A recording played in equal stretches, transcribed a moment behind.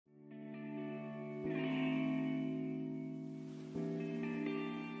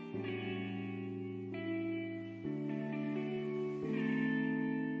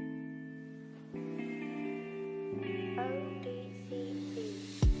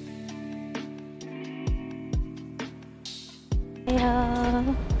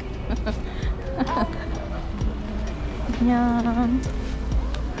vlog. Yan.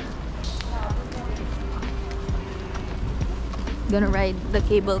 Gonna ride the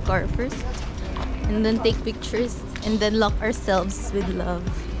cable car first and then take pictures and then lock ourselves with love.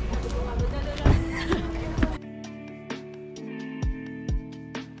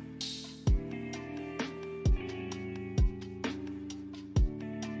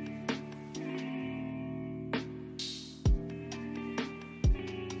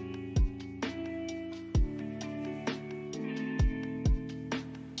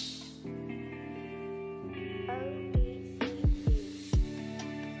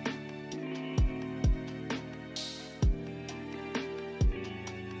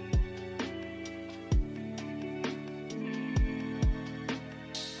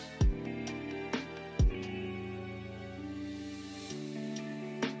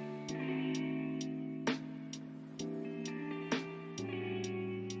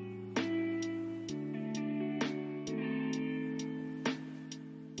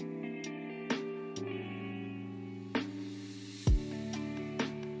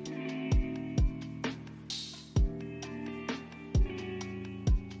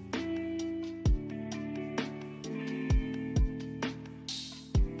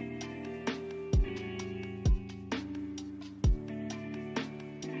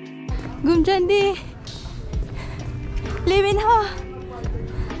 Gumjandi, Limin ho.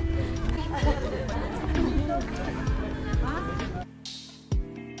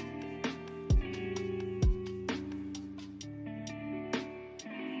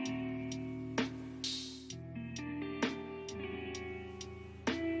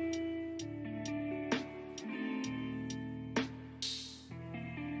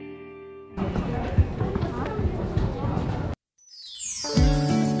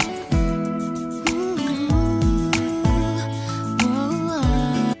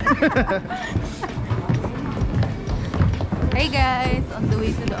 Hey guys, on the way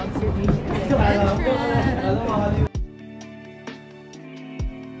to the observation deck.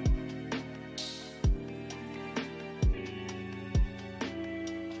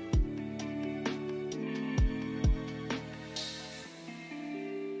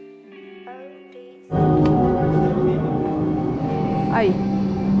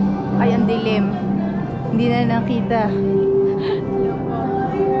 Ay, ang dilim. Hindi na nakita.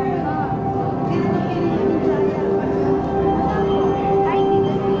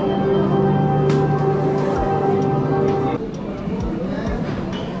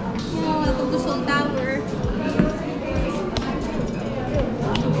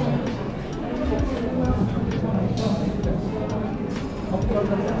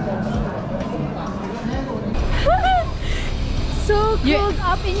 So cold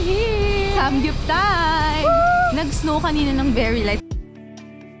up in here! Samgyup time! Nag-snow kanina ng very light.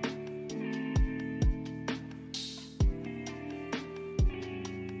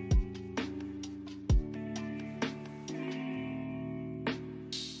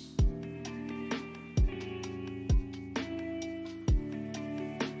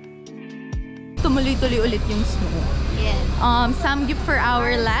 Tumuloy-tuloy ulit yung snow. Yes. Samgyup for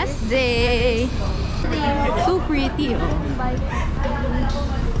our last day. So pretty, oh.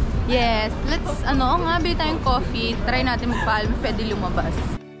 Yes, let's, bili tayong coffee. Try natin magpaalam, pwede lumabas.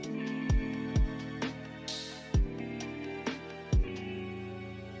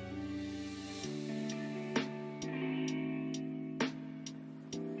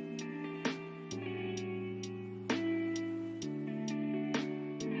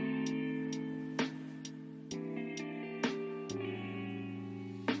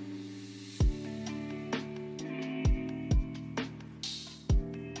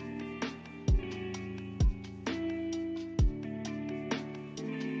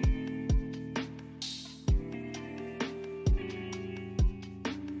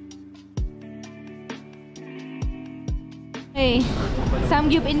 Hey,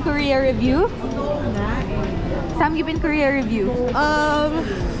 Samgyup in Korea review? Samgyup in Korea review.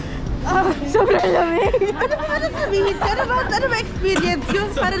 Sobrang lamig. Ano sabihin? Ano ba experience yun?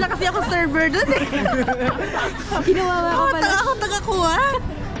 Para lang kasi ako server dun eh. Kinuwawa ko pala. Ako taga-kuha.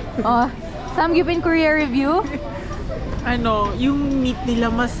 Oh, Samgyup in Korea review? Yung meat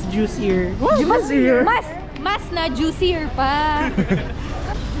nila mas juicier. Juicier? Mas na juicier pa.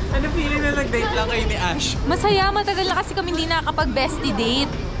 Ano feeling na nag-date lang kayo ni Ash? Masaya, matagal na kasi kami hindi nakakapag-bestie date.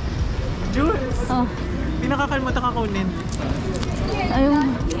 Jules! Oh. Pinakakalimutan ka kunin.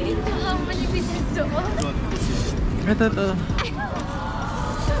 Ayun. Ito.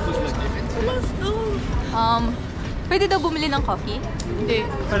 Pwede daw bumili ng coffee? Hindi.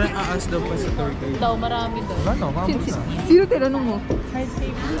 Parang aas daw pa sa tour guide. Daw, marami daw. Ano? Kamos na. Sino tinanong mo?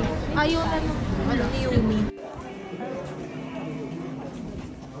 Ayaw na ano ni Yumi.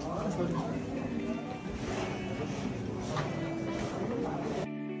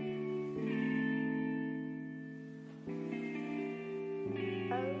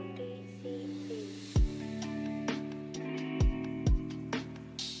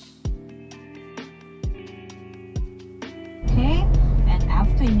 Okay, and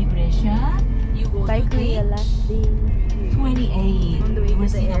after immigration, you go Bye, to Korea. gate Last day. 28. On the way You to will the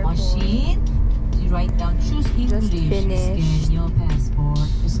see the airport. machine. You write down choose English. finished Scan your passport.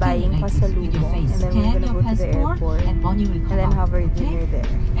 Scan buying like this with your pasalubong, face. and then we're Scan gonna your go to the passport, airport, and money will come And then out, have our okay? dinner there.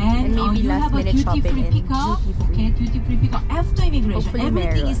 And maybe you last have a minute shopping duty-free in pickup. duty-free. Okay, duty-free pickup after immigration. Hopefully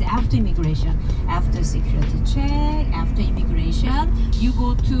Everything meron. is after immigration. After security check, after immigration, you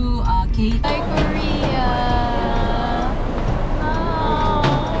go to gate. Bye, Korea!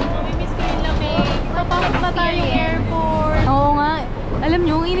 Mamimiss ko yung lamig. Papasok na tayong airport. Oo nga. Alam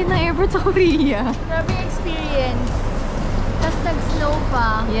nyo, ang init ng airport sa Korea. Grabe experience. Tapos nag-snow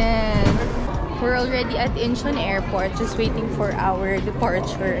pa. Yes. We're already at Incheon Airport, just waiting for our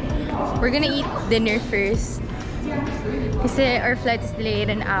departure. We're gonna eat dinner first. Kasi our flight is delayed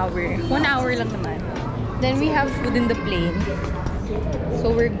an hour. 1 hour lang naman. Then we have food in the plane.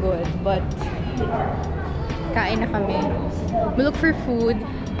 So we're good, but kain na kami. We look for food,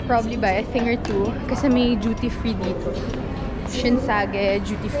 probably buy a thing or two, kasi may duty free dito. Shinsage,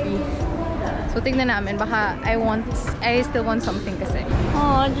 duty free. So tingnan namin, baka I still want something kasi.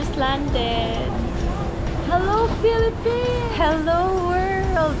 Oh, just landed. Hello, Philippines! Hello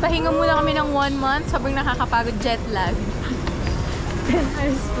world! Pahinga muna kami ng 1 month. Sobrang nakakapagod, jet lag. 10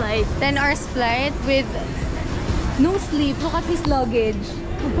 hours flight. 10 hours flight with no sleep. Look at his luggage.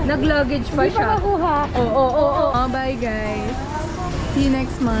 Nag-luggage pa siya. Oo. Bye guys. See you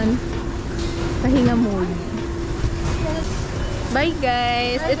next month. Pahinga mode. Bye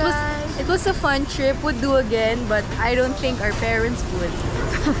guys. Bye, It was a fun trip. Would do again, but I don't think our parents would.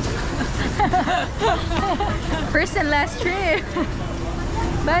 First and last trip.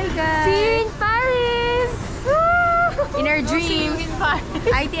 Bye guys. See you in Paris! In our See you dreams. in Paris.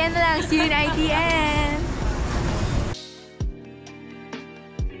 ITN na lang. See you in ITN.